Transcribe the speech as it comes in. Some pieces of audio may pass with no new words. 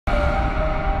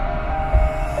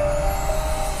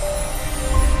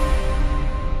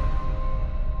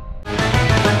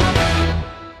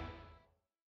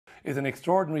is an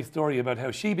extraordinary story about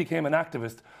how she became an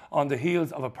activist on the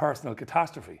heels of a personal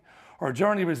catastrophe. Her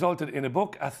journey resulted in a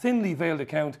book, a thinly veiled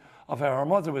account of how her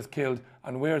mother was killed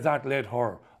and where that led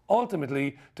her,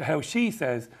 ultimately to how she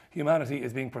says humanity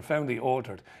is being profoundly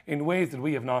altered in ways that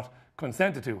we have not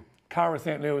consented to. Cara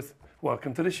St. Louis,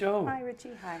 welcome to the show. Hi,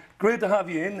 Richie. Hi. Great to have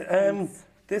you in.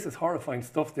 This is horrifying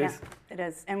stuff, this. Yeah, it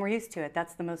is. And we're used to it.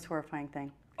 That's the most horrifying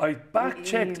thing. I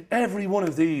back-checked every one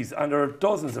of these, and there are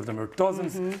dozens of them, or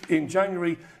dozens in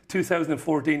January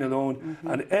 2014 alone,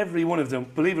 and every one of them,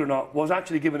 believe it or not, was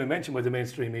actually given a mention by the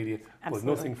mainstream media, but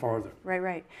nothing further.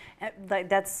 Right.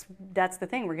 That's the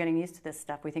thing. We're getting used to this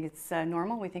stuff. We think it's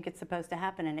normal. We think it's supposed to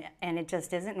happen, and it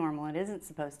just isn't normal. It isn't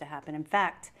supposed to happen. In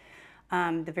fact,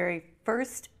 the very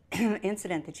first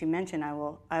incident that you mentioned,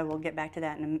 I will get back to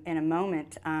that in a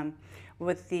moment,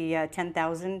 with the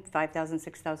 10,000, 5,000,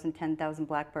 6,000, 10,000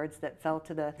 blackbirds that fell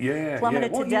to the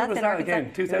plummeted to death in Arkansas.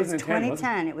 Again? 2010, it was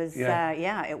 2010. It was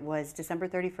it was December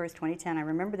 31st, 2010. I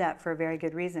remember that for a very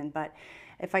good reason. But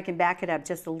if I can back it up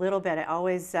just a little bit,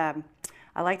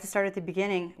 I like to start at the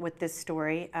beginning with this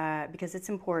story because it's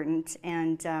important.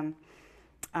 And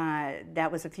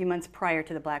that was a few months prior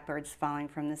to the blackbirds falling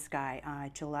from the sky,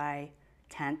 July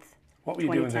 10th. What were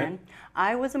you doing then?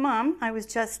 I was a mom. I was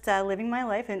just living my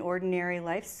life, an ordinary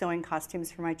life, sewing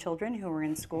costumes for my children who were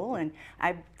in school. And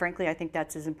frankly, I think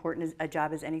that's as important a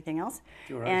job as anything else.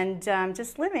 Right. And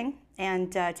just living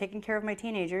and taking care of my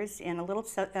teenagers in a little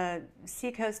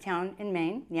seacoast town in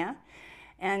Maine,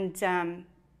 And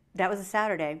that was a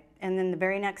Saturday. And then the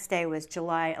very next day was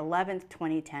July 11th,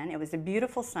 2010. It was a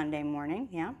beautiful Sunday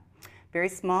morning, Very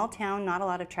small town, not a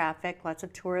lot of traffic, lots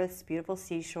of tourists, beautiful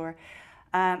seashore.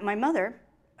 My mother,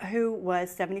 who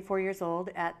was 74 years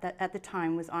old at the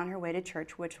time, was on her way to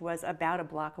church, which was about a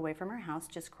block away from her house,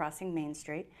 just crossing Main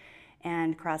Street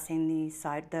and crossing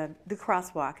the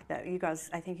crosswalk that you guys,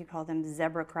 I think you call them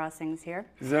zebra crossings here.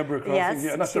 Zebra crossings,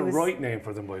 yes, and that's the right name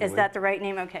for them, by the way. Is that the right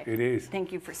name? Okay. It is.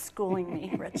 Thank you for schooling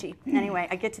me, Richie. Anyway,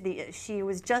 I get to she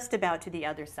was just about to the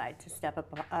other side to step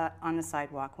up on the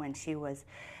sidewalk when she was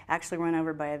actually run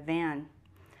over by a van.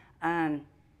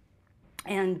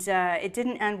 And it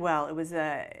didn't end well. It was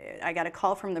I got a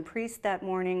call from the priest that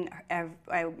morning.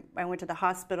 I went to the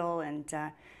hospital, and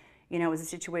it was a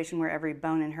situation where every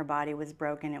bone in her body was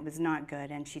broken. It was not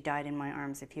good, and she died in my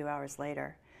arms a few hours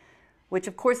later, which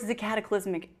of course is a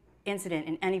cataclysmic incident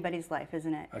in anybody's life,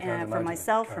 isn't it? For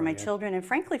myself, for my children, and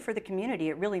frankly for the community.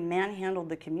 It really manhandled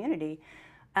the community.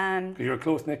 You're a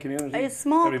close-knit community? A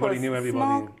small, everybody knew everybody.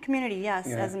 Small community, yes,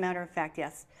 as a matter of fact,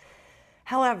 yes.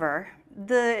 However,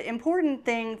 the important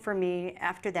thing for me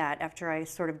after that, after I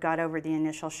sort of got over the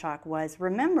initial shock, was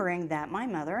remembering that my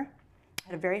mother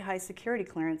had a very high security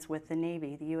clearance with the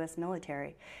Navy, the U.S.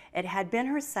 military. It had been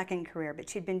her second career, but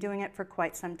she'd been doing it for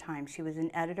quite some time. She was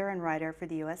an editor and writer for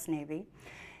the U.S. Navy.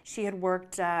 She had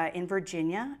worked in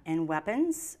Virginia in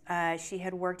weapons. She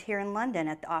had worked here in London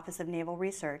at the Office of Naval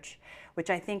Research, which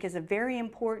I think is a very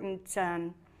important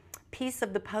piece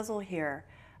of the puzzle here.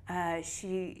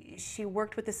 She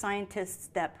worked with the scientists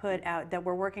that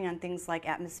were working on things like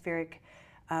atmospheric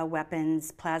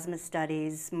weapons, plasma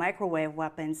studies, microwave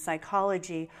weapons,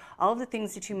 psychology, all of the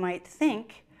things that you might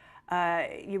think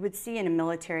you would see in a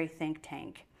military think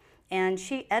tank. And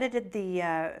she edited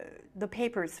the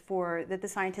papers that the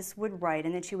scientists would write,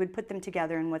 and then she would put them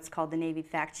together in what's called the Navy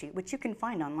fact sheet, which you can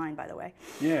find online, by the way.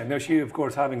 Yeah, now she, of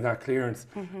course, having that clearance,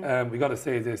 we got to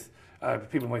say this,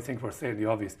 people might think we're saying the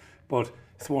obvious, but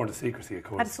sworn to secrecy, of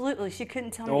course. Absolutely, she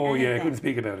couldn't tell me anything. Oh yeah, couldn't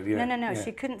speak about it, No,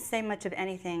 she couldn't say much of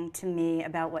anything to me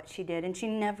about what she did, and she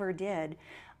never did.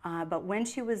 But when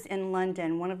she was in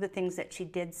London, one of the things that she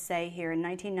did say here in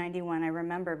 1991, I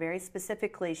remember very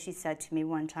specifically, she said to me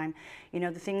one time,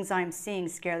 the things I'm seeing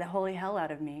scare the holy hell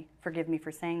out of me. Forgive me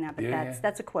for saying that, but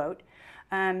that's a quote.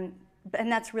 And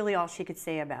that's really all she could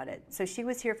say about it. So she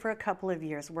was here for a couple of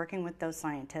years working with those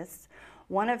scientists,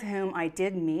 one of whom I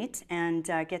did meet and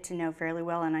get to know fairly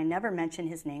well, and I never mention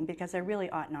his name because I really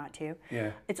ought not to.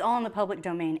 Yeah. It's all in the public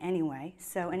domain anyway,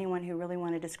 so anyone who really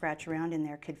wanted to scratch around in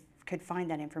there could find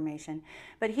that information.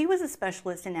 But he was a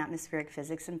specialist in atmospheric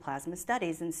physics and plasma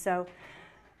studies, and so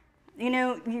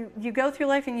you go through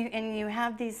life and you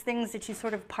have these things that you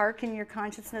sort of park in your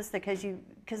consciousness because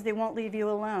because they won't leave you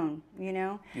alone, you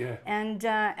know? Yeah. And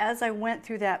as I went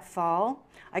through that fall,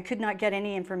 I could not get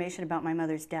any information about my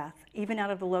mother's death, even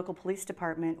out of the local police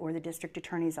department or the district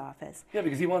attorney's office. Yeah,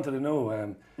 because he wanted to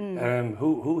know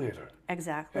who hit her.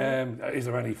 Exactly. Is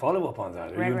there any follow-up on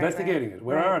that? Are Right, you investigating it?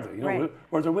 Where are they? You know, right.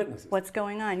 were there witnesses? What's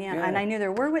going on? Yeah. And I knew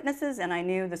there were witnesses, and I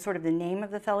knew the sort of the name of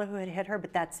the fellow who had hit her,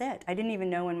 but that's it. I didn't even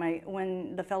know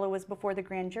when the fellow was before the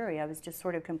grand jury. I was just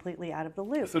sort of completely out of the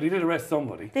loop. So they did arrest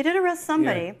somebody. They did arrest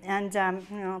somebody, and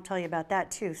you know, I'll tell you about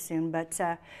that too soon. But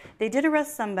they did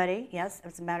arrest somebody, yes,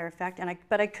 as a matter of fact.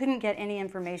 But I couldn't get any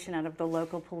information out of the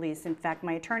local police. In fact,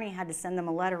 my attorney had to send them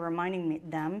a letter reminding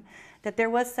them that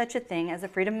there was such a thing as a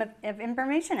Freedom of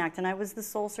Information Act, and I was the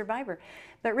sole survivor.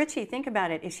 But Richie, think about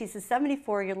it. If she's a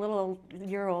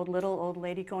 74-year-old little old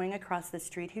lady going across the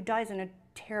street who dies in a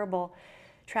terrible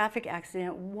traffic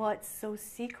accident, what's so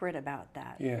secret about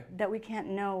that? Yeah. That we can't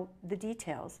know the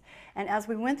details. And as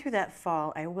we went through that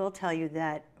fall, I will tell you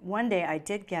that one day I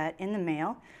did get in the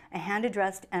mail a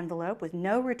hand-addressed envelope with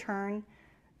no return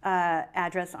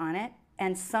address on it,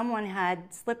 and someone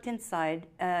had slipped inside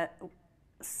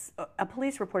a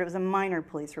police report. It was a minor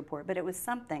police report, but it was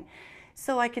something.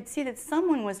 So I could see that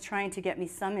someone was trying to get me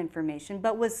some information,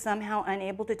 but was somehow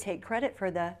unable to take credit for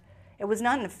it was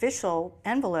not an official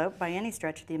envelope by any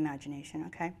stretch of the imagination,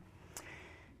 okay?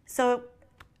 So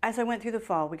as I went through the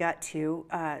fall, we got to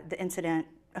the incident,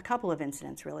 a couple of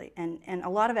incidents really, and a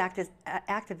lot of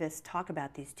activists talk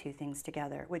about these two things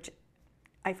together, which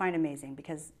I find amazing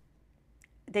because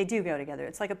they do go together.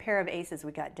 It's like a pair of aces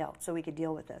we got dealt so we could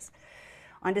deal with this.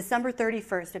 On December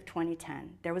 31st of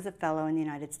 2010, there was a fellow in the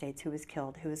United States who was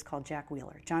killed, who was called Jack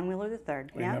Wheeler, John Wheeler III. I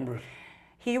remember it.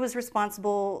 He was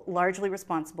largely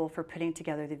responsible for putting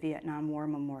together the Vietnam War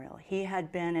Memorial. He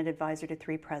had been an advisor to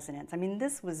 3 presidents. I mean,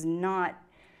 this was not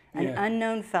an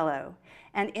unknown fellow.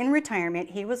 And in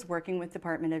retirement, he was working with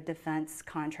Department of Defense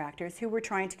contractors who were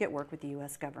trying to get work with the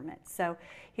U.S. government. So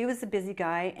he was a busy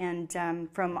guy and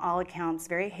from all accounts,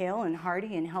 very hale and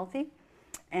hearty and healthy.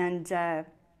 And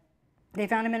they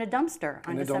found him in a dumpster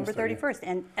on December 31st.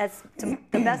 Yeah. And as to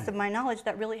the best of my knowledge,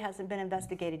 that really hasn't been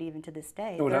investigated even to this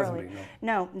day. No, it hasn't been,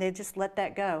 no, they just let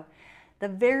that go. The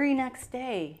very next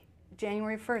day,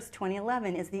 January 1st,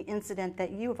 2011, is the incident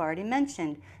that you have already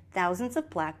mentioned. Thousands of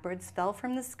blackbirds fell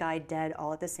from the sky dead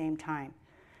all at the same time.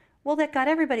 Well, that got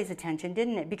everybody's attention,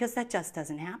 didn't it? Because that just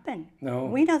doesn't happen. No.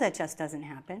 We know that just doesn't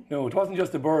happen. No, it wasn't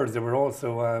just the birds. There were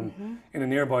also, in a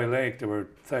nearby lake, there were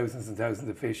thousands and thousands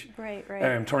of fish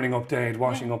turning up dead,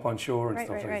 washing up on shore and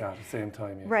stuff like that at the same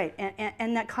time. Yeah. Right,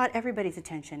 and that caught everybody's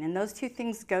attention. And those two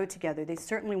things go together. They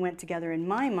certainly went together in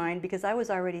my mind because I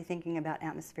was already thinking about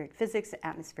atmospheric physics,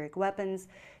 atmospheric weapons,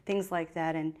 things like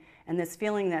that. And this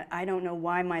feeling that I don't know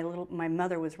why my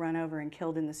mother was run over and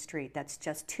killed in the street. That's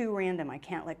just too random. I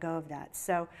can't let go of that.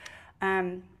 So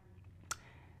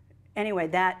anyway,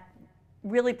 that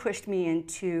really pushed me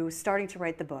into starting to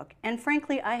write the book. And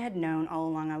frankly, I had known all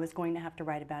along I was going to have to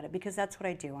write about it because that's what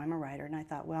I do. I'm a writer. And I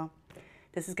thought, well,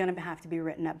 this is going to have to be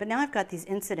written up. But now I've got these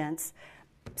incidents.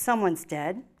 Someone's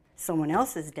dead. Someone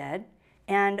else is dead.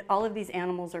 And all of these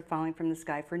animals are falling from the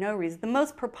sky for no reason. The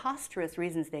most preposterous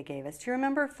reasons they gave us. Do you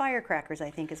remember firecrackers, I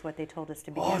think, is what they told us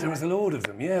to begin with? Oh, there was a load of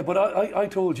them, yeah. But I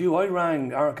told you, I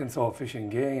rang Arkansas Fish and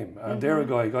Game, and there a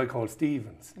guy called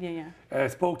Stevens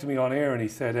spoke to me on air, and he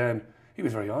said, he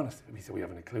was very honest. He said, we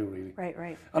haven't a clue, really. Right,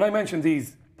 right. And I mentioned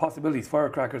these possibilities,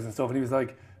 firecrackers and stuff, and he was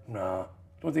like, nah,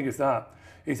 don't think it's that.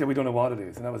 He said, we don't know what it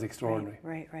is, and that was extraordinary.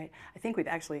 Right, right, right. I think we've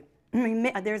actually... I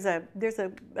mean, there's a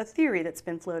theory that's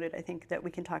been floated, I think, that we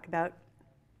can talk about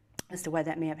as to why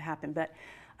that may have happened. But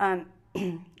Shall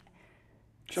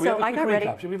we have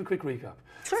a quick recap?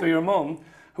 Sure. So your mum,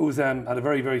 who's had a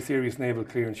very, very serious naval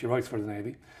clearance, she writes for the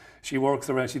Navy. She works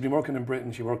around. She's been working in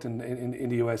Britain. She worked in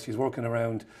the US. She's working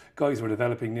around guys who are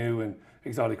developing new and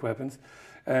exotic weapons.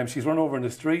 She's run over in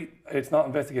the street. It's not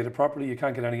investigated properly. You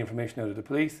can't get any information out of the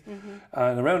police.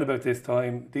 And around about this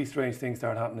time, these strange things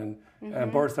start happening.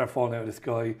 Birds start falling out of the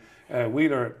sky.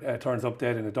 Wheeler turns up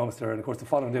dead in a dumpster. And of course, the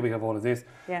following day we have all of this.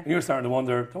 Yeah. And you're starting to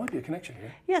wonder, there might be a connection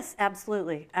here. Yes,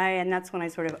 absolutely. And that's when I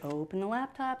sort of open the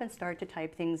laptop and start to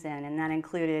type things in. And that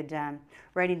included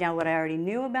writing down what I already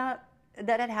knew about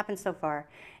that had happened so far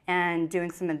and doing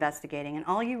some investigating. And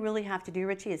all you really have to do,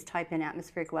 Richie, is type in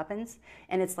atmospheric weapons,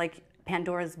 and it's like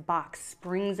Pandora's box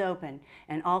springs open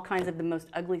and all kinds of the most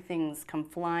ugly things come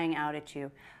flying out at you.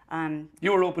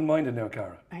 You were open-minded now,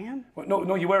 Cara. I am. Well,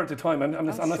 no, you were at the time. I'm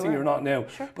not saying you're not now.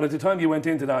 Sure. But at the time you went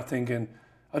into that thinking,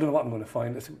 I don't know what I'm going to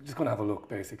find. I'm just going to have a look,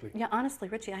 basically. Yeah, honestly,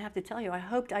 Richie, I have to tell you, I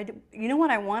hoped you know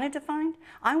what I wanted to find?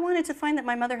 I wanted to find that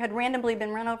my mother had randomly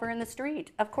been run over in the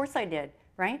street. Of course I did,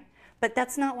 right? But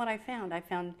that's not what I found. I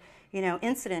found, you know,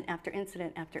 incident after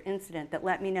incident after incident that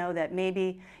let me know that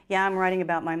maybe, yeah, I'm writing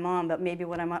about my mom, but maybe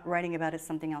what I'm writing about is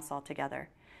something else altogether.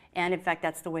 And in fact,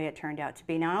 that's the way it turned out to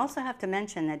be. Now, I also have to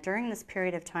mention that during this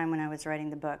period of time when I was writing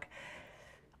the book,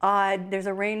 there's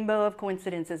a rainbow of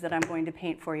coincidences that I'm going to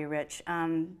paint for you, Rich.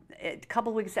 A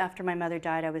couple weeks after my mother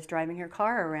died, I was driving her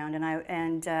car around,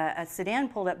 and a sedan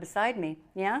pulled up beside me,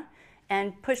 yeah,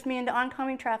 and pushed me into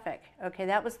oncoming traffic. Okay,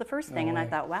 that was the first thing, and I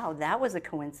thought, wow, that was a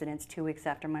coincidence 2 weeks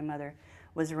after my mother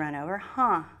was run over,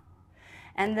 huh?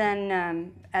 And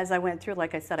then as I went through,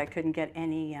 like I said, I couldn't get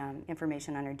any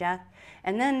information on her death.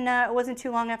 And then it wasn't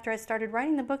too long after I started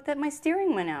writing the book that my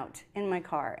steering went out in my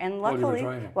car. And luckily,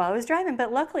 well, I was driving,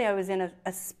 but luckily I was in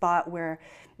a spot where,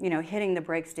 you know, hitting the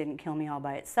brakes didn't kill me all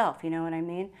by itself, you know what I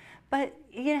mean? But,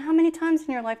 you know, how many times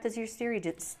in your life does your steering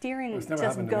just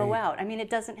go out? I mean, it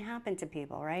doesn't happen to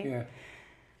people, right? Yeah.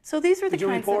 So these were the kinds of...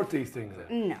 Did you report these things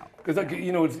then? No. Because,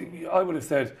 you know, I would have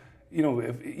said... You know,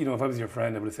 if I was your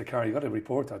friend, I would have said, Cara, you got to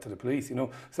report that to the police. You know,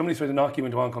 somebody's trying to knock you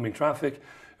into oncoming traffic.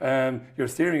 Your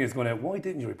steering is going out. Why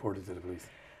didn't you report it to the police?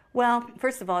 Well,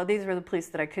 first of all, these were the police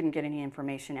that I couldn't get any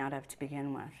information out of to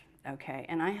begin with. Okay,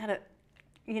 and I had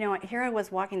you know, here I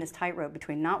was walking this tightrope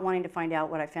between not wanting to find out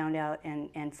what I found out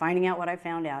and finding out what I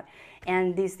found out.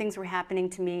 And these things were happening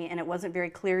to me, and it wasn't very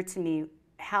clear to me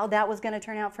how that was going to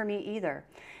turn out for me either.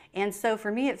 And so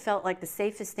for me, it felt like the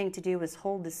safest thing to do was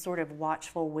hold this sort of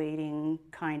watchful waiting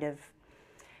kind of,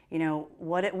 you know,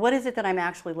 what is it that I'm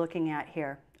actually looking at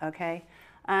here, okay?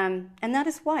 And that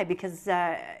is why, because,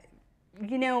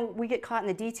 you know, we get caught in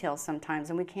the details sometimes,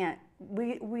 and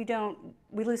we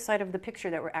lose sight of the picture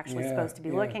that we're actually supposed to be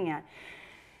looking at.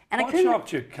 And what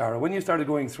shocked you, Cara, when you started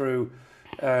going through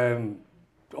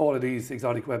all of these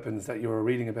exotic weapons that you were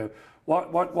reading about?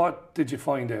 What did you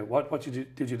find out? What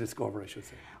did you discover, I should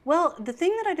say? Well, the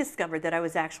thing that I discovered that I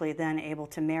was actually then able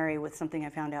to marry with something I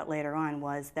found out later on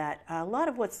was that a lot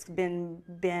of what's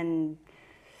been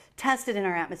tested in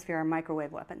our atmosphere are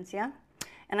microwave weapons, yeah?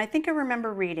 And I think I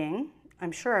remember reading,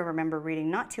 I'm sure I remember reading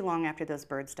not too long after those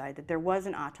birds died, that there was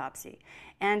an autopsy.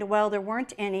 And while there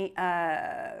weren't any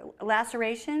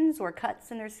lacerations or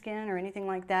cuts in their skin or anything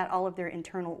like that, all of their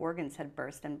internal organs had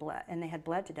burst and bled, and they had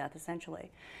bled to death,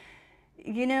 essentially.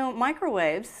 You know,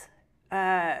 microwaves,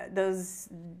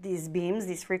 these beams,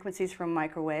 these frequencies from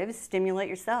microwaves stimulate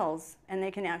your cells, and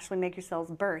they can actually make your cells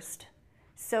burst.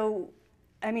 So,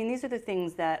 I mean, these are the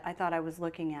things that I thought I was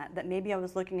looking at, that maybe I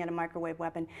was looking at a microwave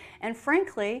weapon. And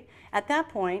frankly, at that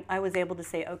point, I was able to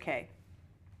say, okay,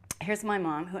 here's my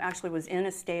mom, who actually was in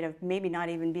a state of maybe not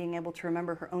even being able to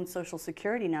remember her own social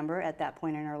security number at that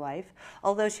point in her life,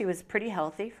 although she was pretty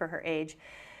healthy for her age.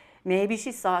 Maybe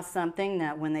she saw something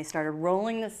that when they started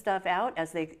rolling this stuff out,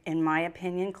 as they, in my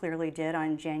opinion, clearly did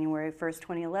on January 1st,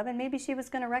 2011, maybe she was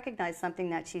going to recognize something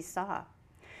that she saw.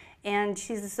 And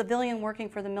she's a civilian working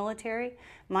for the military.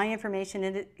 My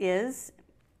information is,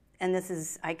 and this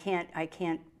is, I can't,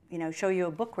 you know, show you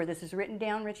a book where this is written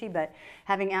down, Richie, but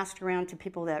having asked around to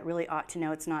people that really ought to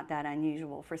know, it's not that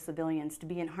unusual for civilians to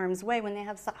be in harm's way when they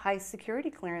have high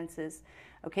security clearances.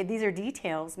 Okay, these are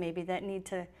details maybe that need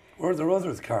to... Were there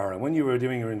others, Cara, when you were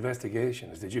doing your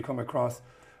investigations, did you come across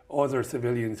other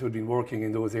civilians who had been working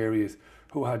in those areas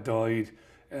who had died,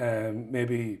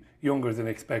 maybe younger than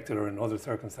expected or in other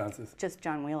circumstances? Just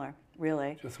John Wheeler,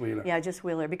 really. Just Wheeler? Yeah, just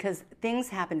Wheeler, because things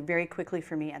happened very quickly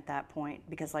for me at that point,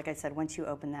 because like I said, once you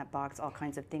open that box, all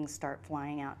kinds of things start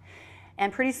flying out.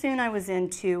 And pretty soon I was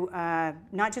into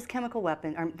not just chemical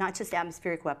weapons, or not just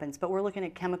atmospheric weapons, but we're looking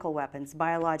at chemical weapons,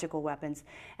 biological weapons.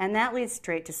 And that leads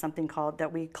straight to something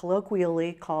that we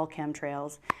colloquially call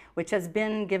chemtrails, which has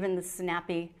been given the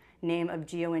snappy name of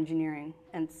geoengineering.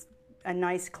 And it's a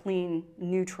nice, clean,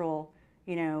 neutral,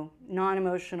 you know,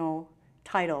 non-emotional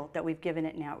title that we've given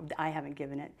it now. I haven't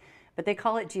given it. But they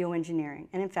call it geoengineering.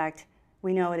 And in fact,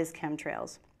 we know it as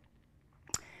chemtrails.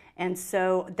 And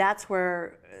so that's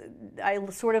where I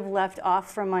sort of left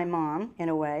off from my mom, in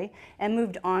a way, and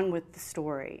moved on with the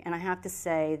story. And I have to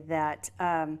say that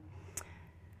at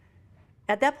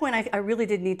that point, I really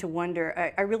did need to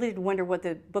wonder, I really did wonder what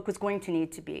the book was going to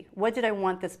need to be. What did I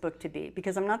want this book to be?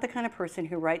 Because I'm not the kind of person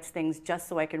who writes things just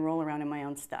so I can roll around in my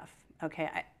own stuff. Okay,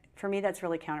 for me, that's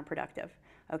really counterproductive.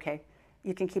 Okay,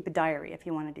 you can keep a diary if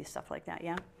you want to do stuff like that,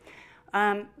 yeah?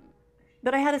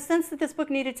 But I had a sense that this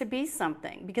book needed to be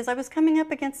something, because I was coming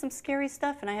up against some scary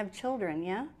stuff, and I have children,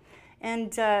 yeah?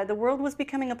 And the world was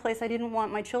becoming a place I didn't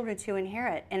want my children to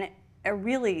inherit, and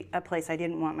really a place I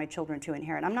didn't want my children to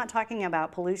inherit. I'm not talking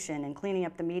about pollution and cleaning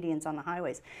up the medians on the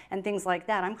highways and things like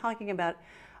that. I'm talking about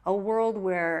a world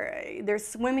where they're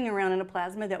swimming around in a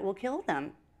plasma that will kill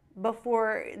them.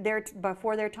 before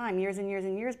their time, years and years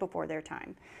and years before their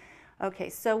time. Okay,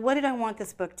 so what did I want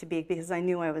this book to be, because I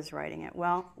knew I was writing it?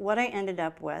 Well, what I ended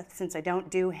up with, since I don't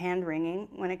do hand-wringing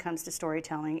when it comes to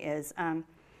storytelling, is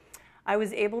I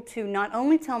was able to not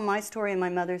only tell my story and my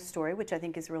mother's story, which I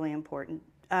think is really important,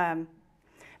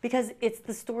 because it's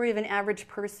the story of an average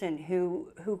person who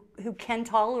can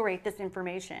tolerate this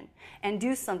information and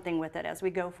do something with it as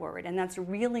we go forward. And that's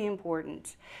really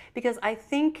important, because I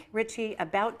think, Richie,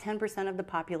 about 10% of the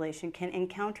population can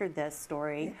encounter this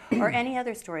story or any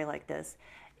other story like this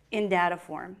in data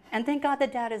form. And thank God the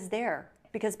data is there,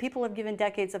 because people have given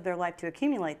decades of their life to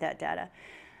accumulate that data.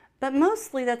 But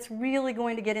mostly that's really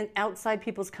going to get outside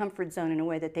people's comfort zone in a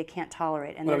way that they can't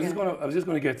tolerate. And well, I was just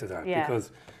going to get to that,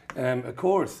 because, of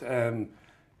course, I'm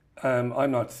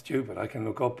not stupid. I can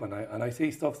look up and I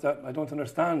see stuff that I don't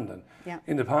understand. And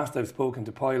in the past, I've spoken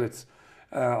to pilots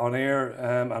on air,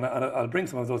 and I'll bring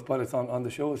some of those pilots on the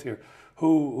shows here,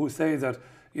 who say that,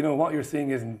 you know, what you're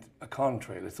seeing isn't a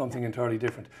contrail, it's something entirely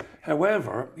different.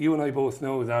 However, you and I both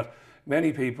know that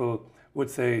many people would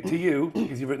say to you,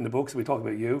 because you've written the book, so we talk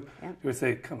about you, you would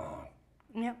say, come on,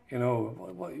 you know,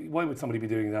 why would somebody be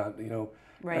doing that, you know?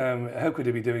 How could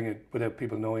they be doing it without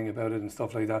people knowing about it and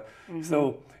stuff like that?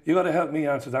 So you got to help me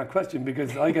answer that question,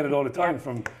 because I get it all the time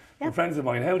from friends of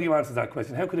mine. How do you answer that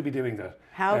question? How could they be doing that?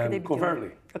 How could they be covertly?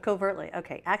 Doing it? Covertly,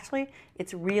 okay. Actually,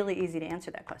 it's really easy to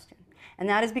answer that question. And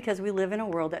that is because we live in a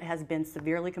world that has been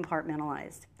severely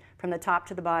compartmentalized from the top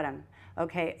to the bottom.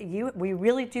 Okay, we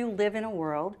really do live in a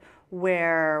world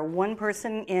where one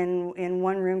person in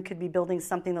one room could be building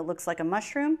something that looks like a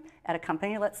mushroom at a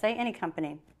company, let's say, any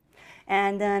company.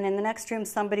 And then in the next room,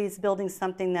 somebody's building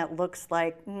something that looks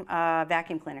like a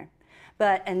vacuum cleaner.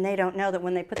 And they don't know that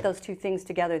when they put those two things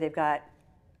together, they've got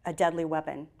a deadly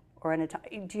weapon.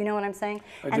 Do you know what I'm saying?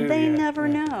 They never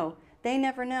know. They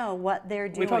never know what they're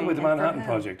doing. We talk about the Manhattan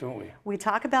Project, don't we? We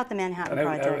talk about the Manhattan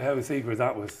Project. How a secret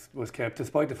that was kept,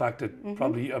 despite the fact that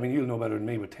probably, I mean, you'll know better than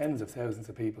me, but tens of thousands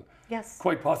of people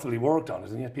quite possibly worked on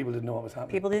it, and yet people didn't know what was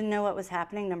happening. People didn't know what was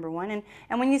happening, number one.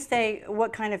 And when you say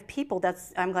what kind of people,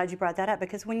 I'm glad you brought that up,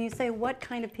 because when you say what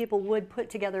kind of people would put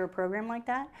together a program like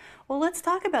that, well, let's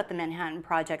talk about the Manhattan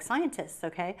Project scientists,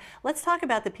 okay? Let's talk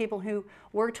about the people who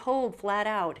were told flat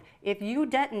out, if you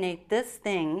detonate this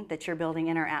thing that you're building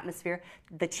in our atmosphere,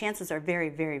 the chances are very,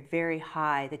 very, very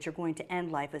high that you're going to end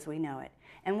life as we know it.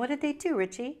 And what did they do,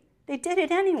 Richie? They did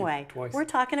it anyway. Twice. We're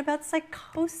talking about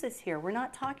psychosis here. We're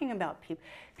not talking about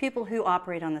people who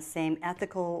operate on the same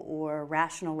ethical or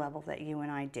rational level that you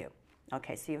and I do.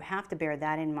 Okay, so you have to bear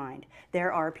that in mind.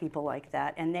 There are people like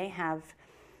that, and they have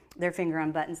their finger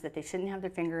on buttons that they shouldn't have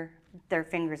their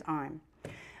fingers on.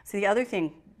 So the other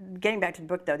thing, getting back to the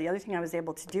book though, the other thing I was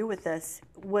able to do with this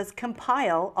was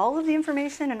compile all of the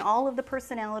information and all of the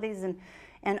personalities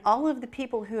and all of the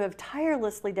people who have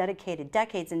tirelessly dedicated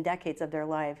decades and decades of their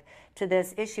life to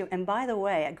this issue. And by the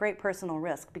way, at great personal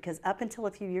risk, because up until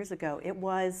a few years ago, it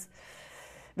was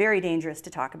very dangerous to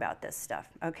talk about this stuff,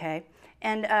 okay?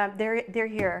 And they're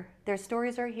here. Their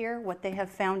stories are here. What they have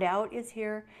found out is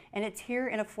here. And it's here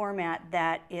in a format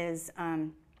that is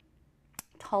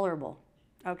tolerable,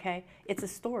 okay? It's a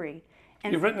story.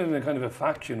 And you've written it in a kind of a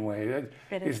faction way.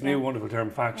 It's a new wonderful term,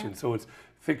 faction. So it's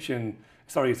fiction,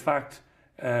 sorry, it's fact,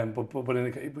 but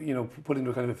in a, put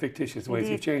into a kind of a fictitious way. So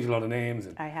you've changed a lot of names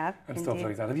and stuff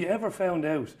like that. Have you ever found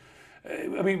out,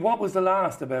 I mean, what was the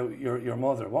last about your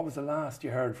mother? What was the last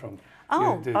you heard from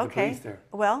the police there?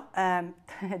 Well,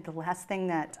 the last thing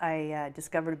that I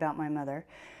discovered about my mother,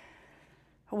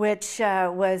 which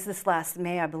was this last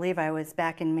May, I believe I was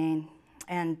back in Maine.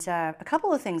 And a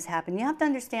couple of things happened. You have to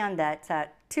understand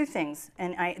that two things,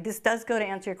 and this does go to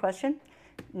answer your question,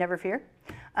 never fear.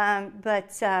 But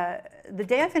the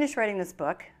day I finished writing this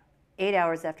book, 8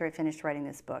 hours after I finished writing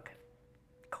this book,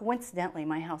 coincidentally,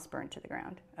 my house burned to the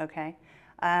ground, okay?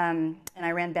 And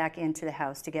I ran back into the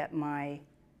house to get my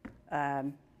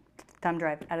thumb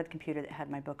drive out of the computer that had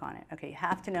my book on it. Okay, you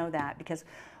have to know that, because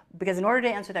in order to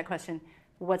answer that question,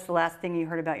 what's the last thing you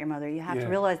heard about your mother? You have to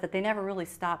realize that they never really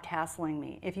stopped hassling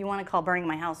me. If you want to call burning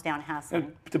my house down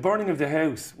hassling. The burning of the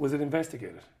house, was it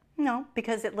investigated? No,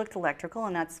 because it looked electrical,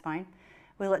 and that's fine.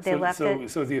 They left it.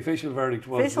 So the official verdict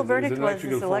was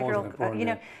electrical, you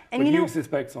know, and you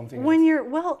suspect something when else.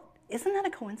 Well, isn't that a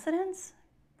coincidence,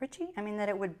 Richie? I mean, that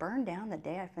it would burn down the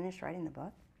day I finished writing the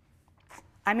book.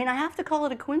 I mean, I have to call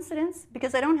it a coincidence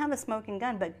because I don't have a smoking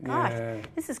gun, but gosh,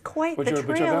 this is quite the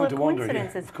trail of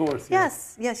coincidences. Of course.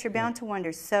 Yes, you're bound to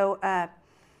wonder. So,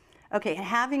 okay,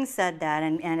 having said that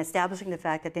and establishing the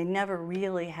fact that they never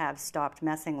really have stopped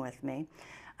messing with me,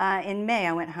 In May,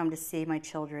 I went home to see my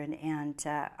children, and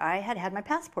I had had my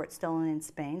passport stolen in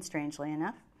Spain, strangely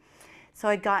enough. So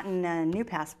I'd gotten a new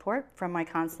passport from my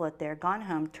consulate there, gone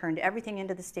home, turned everything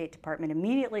into the State Department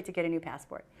immediately to get a new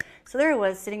passport. So there I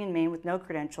was, sitting in Maine with no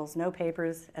credentials, no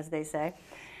papers, as they say,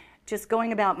 just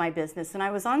going about my business. And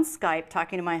I was on Skype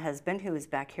talking to my husband, who was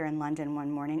back here in London one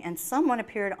morning, and someone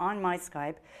appeared on my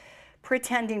Skype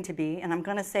pretending to be, and I'm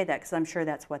going to say that because I'm sure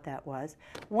that's what that was,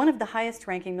 one of the highest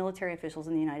ranking military officials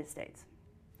in the United States.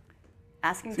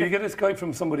 Asking so you get a Skype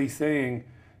from somebody saying,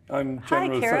 I'm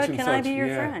General Hi, Cara, such and can such. I be your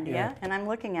friend? Yeah. And I'm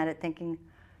looking at it thinking,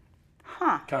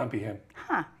 huh. Can't be him.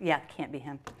 Huh, yeah, can't be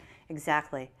him.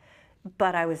 Exactly.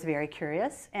 But I was very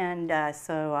curious, and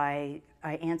so I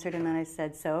answered him and I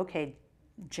said, so, okay,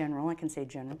 General, I can say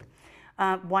General.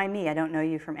 Why me? I don't know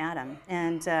you from Adam.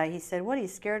 And he said, what, are you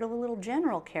scared of a little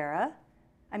general, Cara?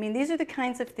 I mean, these are the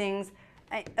kinds of things,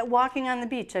 walking on the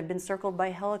beach, I've been circled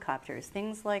by helicopters,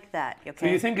 things like that. Okay? So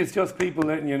you think it's just people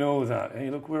letting you know that, hey,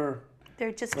 look,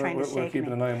 they're just trying to shake me. We're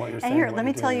keeping an eye on what you're saying. And here, let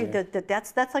me tell you that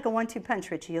that's like a 1-2 punch,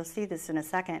 Richie. You'll see this in a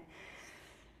second.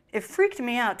 It freaked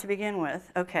me out to begin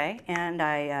with, okay, and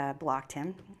I blocked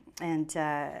him and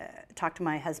talked to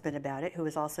my husband about it, who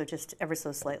was also just ever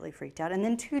so slightly freaked out. And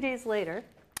then 2 days later,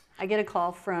 I get a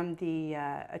call from the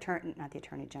not the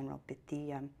Attorney General, but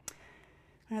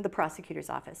the prosecutor's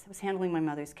office. I was handling my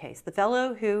mother's case. The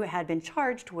fellow who had been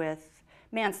charged with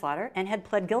manslaughter and had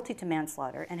pled guilty to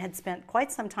manslaughter and had spent quite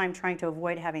some time trying to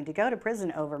avoid having to go to prison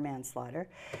over manslaughter,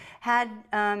 had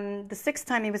the 6th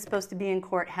time he was supposed to be in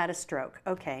court, had a stroke.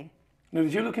 Okay. Now,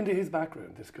 did you look into his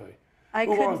background, this guy?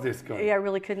 Who was this guy? Yeah, I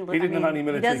really couldn't look. He didn't have any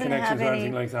military connections or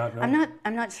anything like that, no?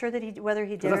 I'm not sure that whether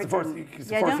he did. That's the first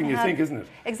thing you think, isn't it?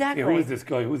 Exactly. Yeah, who is this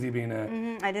guy? Who's he been?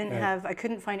 I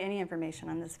couldn't find any information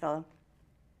on this fellow.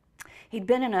 He'd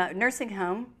been in a nursing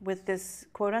home with this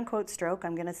quote-unquote stroke,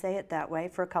 I'm going to say it that way,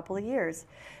 for a couple of years.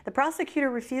 The prosecutor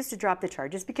refused to drop the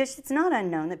charges because it's not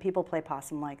unknown that people play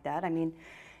possum like that. I mean,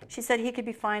 she said he could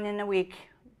be fine in a week,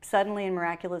 suddenly and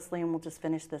miraculously, and we'll just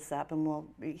finish this up and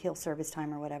he'll serve his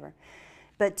time or whatever.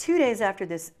 But 2 days after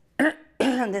this,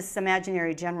 this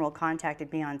imaginary general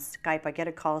contacted me on Skype, I get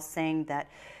a call saying that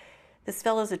this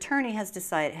fellow's attorney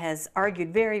has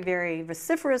argued very, very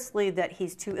vociferously that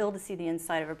he's too ill to see the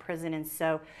inside of a prison, and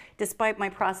so despite my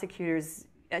prosecutor's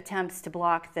attempts to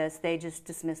block this, they just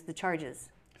dismissed the charges.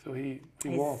 So he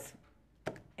walked.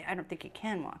 I don't think he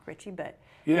can walk, Richie, but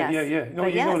yeah. No,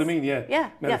 you know what I mean, yeah.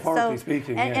 Metaphorically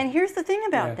speaking, and here's the thing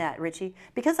about that, Richie.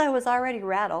 Because I was already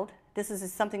rattled, this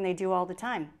is something they do all the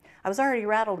time. I was already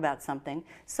rattled about something,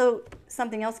 so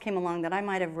something else came along that I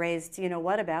might have raised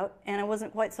you-know-what about, and I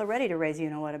wasn't quite so ready to raise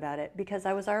you-know-what about it, because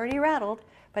I was already rattled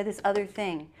by this other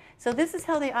thing. So this is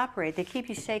how they operate. They keep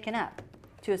you shaken up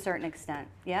to a certain extent,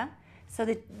 yeah? So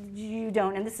that you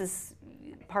don't, and this is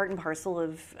part and parcel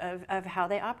of how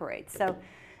they operate. So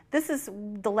this is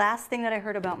the last thing that I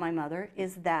heard about my mother,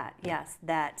 is that, yes,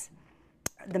 that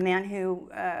the man who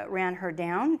ran her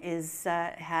down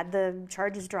had the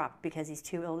charges dropped because he's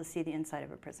too ill to see the inside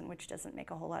of a prison, which doesn't make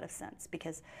a whole lot of sense.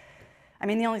 Because, I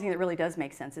mean, the only thing that really does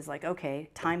make sense is like, okay,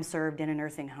 time served in a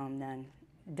nursing home, then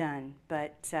done.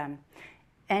 But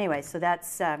anyway, so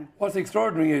that's... What's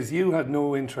extraordinary is you had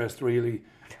no interest really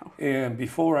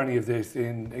before any of this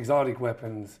in exotic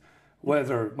weapons,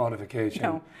 weather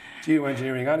modification,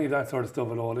 geoengineering, any of that sort of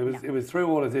stuff at all. It was through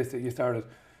all of this that you started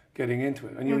getting into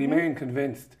it, and you remain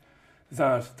convinced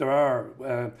that there are.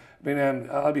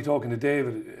 I'll be talking to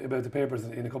David about the papers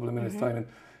in a couple of minutes' time, and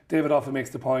David often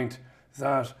makes the point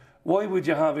that why would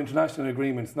you have international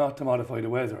agreements not to modify the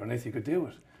weather unless you could do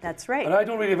it? That's right. And I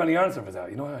don't really have any answer for that.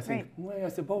 I think, well, I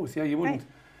suppose, you wouldn't.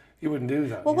 You wouldn't do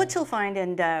that. Well, what you'll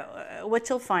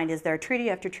find, is there are treaty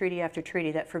after treaty after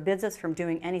treaty that forbids us from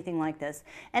doing anything like this.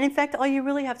 And in fact, all you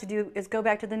really have to do is go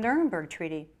back to the Nuremberg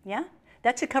Treaty. Yeah,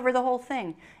 that should cover the whole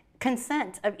thing.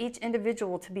 Consent of each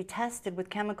individual to be tested with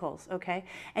chemicals, okay?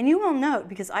 And you will note,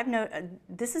 because I've noted,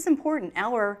 this is important,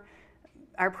 our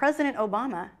President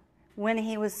Obama, when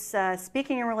he was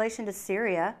speaking in relation to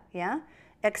Syria,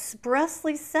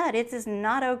 expressly said it is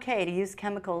not okay to use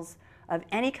chemicals of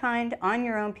any kind on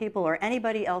your own people or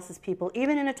anybody else's people,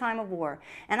 even in a time of war.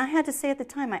 And I had to say at the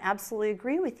time, I absolutely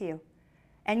agree with you.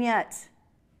 And yet,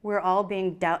 we're all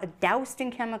being doused in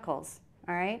chemicals,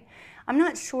 all right? I'm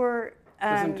not sure...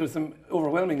 There's some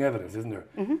overwhelming evidence, isn't there,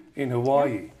 in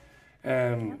Hawaii,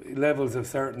 levels of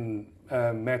certain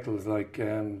metals like,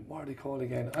 what are they called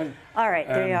again? All right,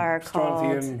 they are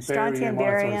called strontium,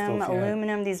 barium,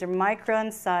 aluminum. These are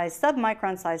micron-sized,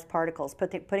 sub-micron-sized particles,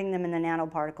 putting them in the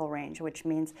nanoparticle range, which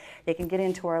means they can get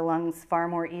into our lungs far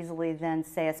more easily than,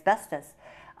 say, asbestos.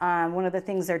 One of the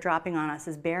things they're dropping on us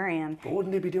is barium. But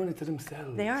wouldn't they be doing it to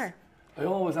themselves? They are. I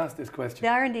always ask this question. They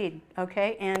are indeed,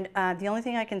 okay? And the only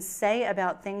thing I can say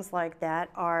about things like that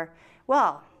are,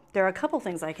 well, there are a couple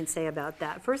things I can say about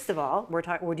that. First of all,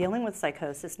 we're dealing with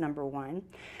psychosis, number one.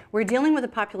 We're dealing with a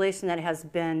population that has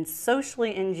been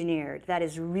socially engineered. That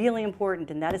is really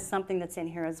important, and that is something that's in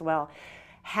here as well.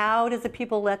 How does the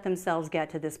people let themselves get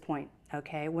to this point,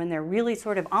 okay, when they're really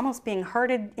sort of almost being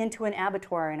herded into an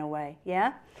abattoir in a way,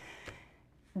 yeah?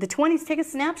 The 20s, take a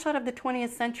snapshot of the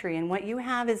 20th century, and what you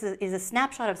have is a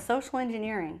snapshot of social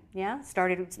engineering, yeah?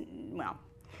 Started, well,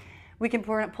 we can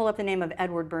pull up the name of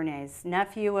Edward Bernays,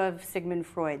 nephew of Sigmund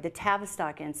Freud, the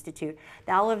Tavistock Institute.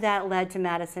 All of that led to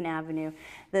Madison Avenue.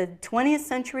 The 20th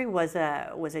century was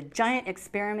a giant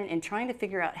experiment in trying to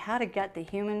figure out how to get the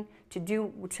human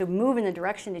to move in the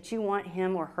direction that you want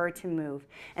him or her to move.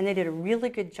 And they did a really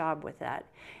good job with that.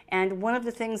 And one of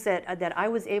the things that I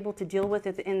was able to deal with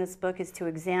in this book is to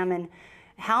examine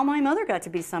how my mother got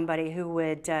to be somebody who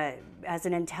would, as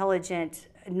an intelligent,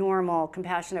 normal,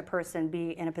 compassionate person,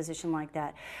 be in a position like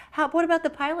that. What about the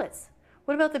pilots?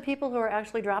 What about the people who are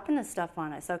actually dropping this stuff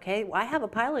on us? Okay, well, I have a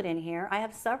pilot in here. I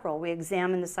have several. We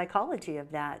examine the psychology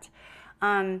of that.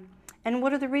 And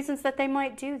what are the reasons that they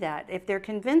might do that? If they're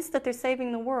convinced that they're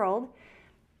saving the world,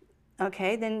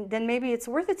 okay, then maybe it's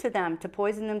worth it to them to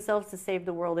poison themselves to save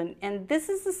the world. And this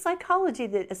is the psychology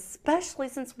that, especially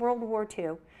since World War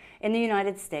II in the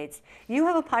United States, you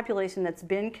have a population that's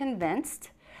been convinced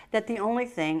that the only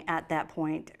thing at that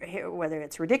point, whether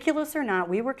it's ridiculous or not,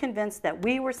 we were convinced that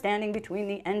we were standing between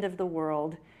the end of the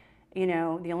world. You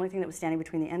know, the only thing that was standing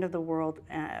between the end of the world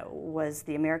was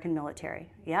the American military,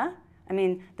 yeah? I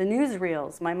mean, the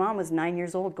newsreels. My mom was 9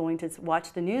 years old going to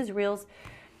watch the newsreels.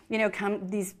 You know,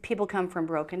 these people come from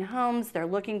broken homes. They're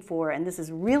looking for, and this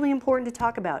is really important to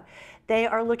talk about, they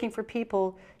are looking for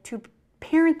people to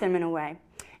parent them in a way.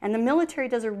 And the military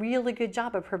does a really good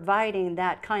job of providing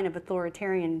that kind of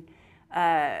authoritarian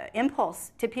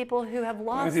impulse to people who have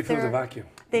lost They fill the vacuum.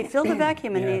 They fill the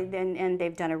vacuum, and, Yeah. and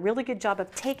they've done a really good job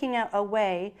of taking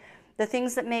away the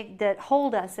things that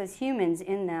hold us as humans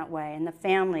in that way, and the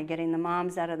family, getting the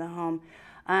moms out of the home.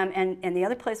 And the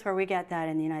other place where we get that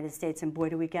in the United States, and boy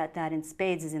do we get that in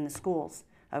spades, is in the schools,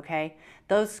 okay?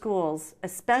 Those schools,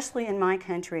 especially in my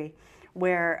country,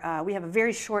 where we have a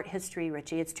very short history,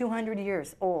 Richie. It's 200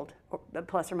 years old,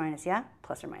 plus or minus, yeah?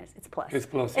 Plus or minus, it's plus. It's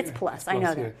plus, It's yeah. plus, It's I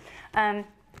know plus, that.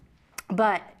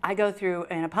 But I go through,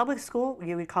 in a public school,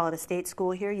 you would call it a state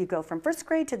school here, you go from 1st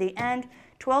grade to the end,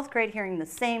 12th grade, hearing the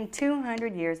same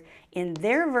 200 years in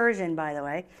their version, by the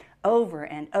way, over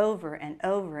and over and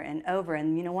over and over.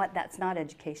 And you know what? That's not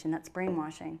education, that's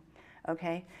brainwashing.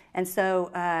 Okay? And so,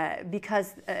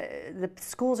 because the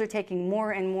schools are taking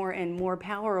more and more and more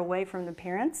power away from the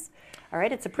parents, all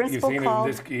right, it's a principle called...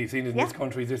 You've seen it in this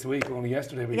country this week, only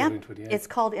yesterday we got into it. Yeah. It's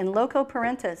called in loco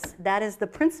parentis. That is the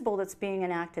principle that's being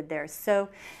enacted there. So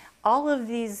all of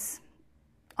these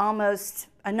almost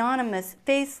anonymous,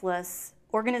 faceless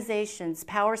organizations,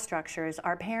 power structures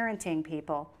are parenting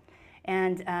people.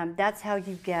 And that's how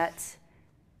you get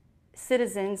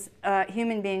citizens,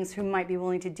 human beings who might be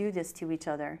willing to do this to each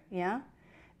other, yeah?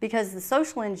 Because the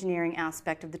social engineering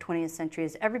aspect of the 20th century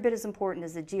is every bit as important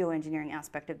as the geoengineering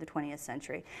aspect of the 20th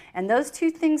century. And those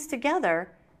two things together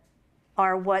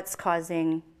are what's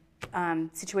causing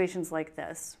situations like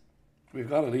this. We've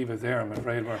got to leave it there, I'm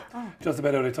afraid. We're just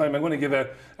about out of time. I'm going to give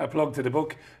a plug to the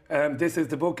book. This is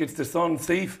the book, it's The Sun's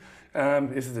Thief.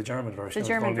 This is the German version. The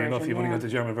German version, enough, you've only got the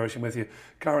German version with you.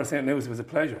 Cara St. Louis, it was a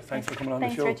pleasure. Thanks for coming on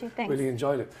the show. Richie, thanks. Really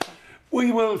enjoyed it.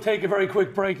 We will take a very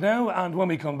quick break now, and when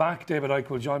we come back, David Icke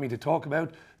will join me to talk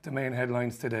about the main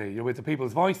headlines today. You're with The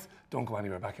People's Voice. Don't go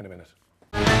anywhere. Back in a minute.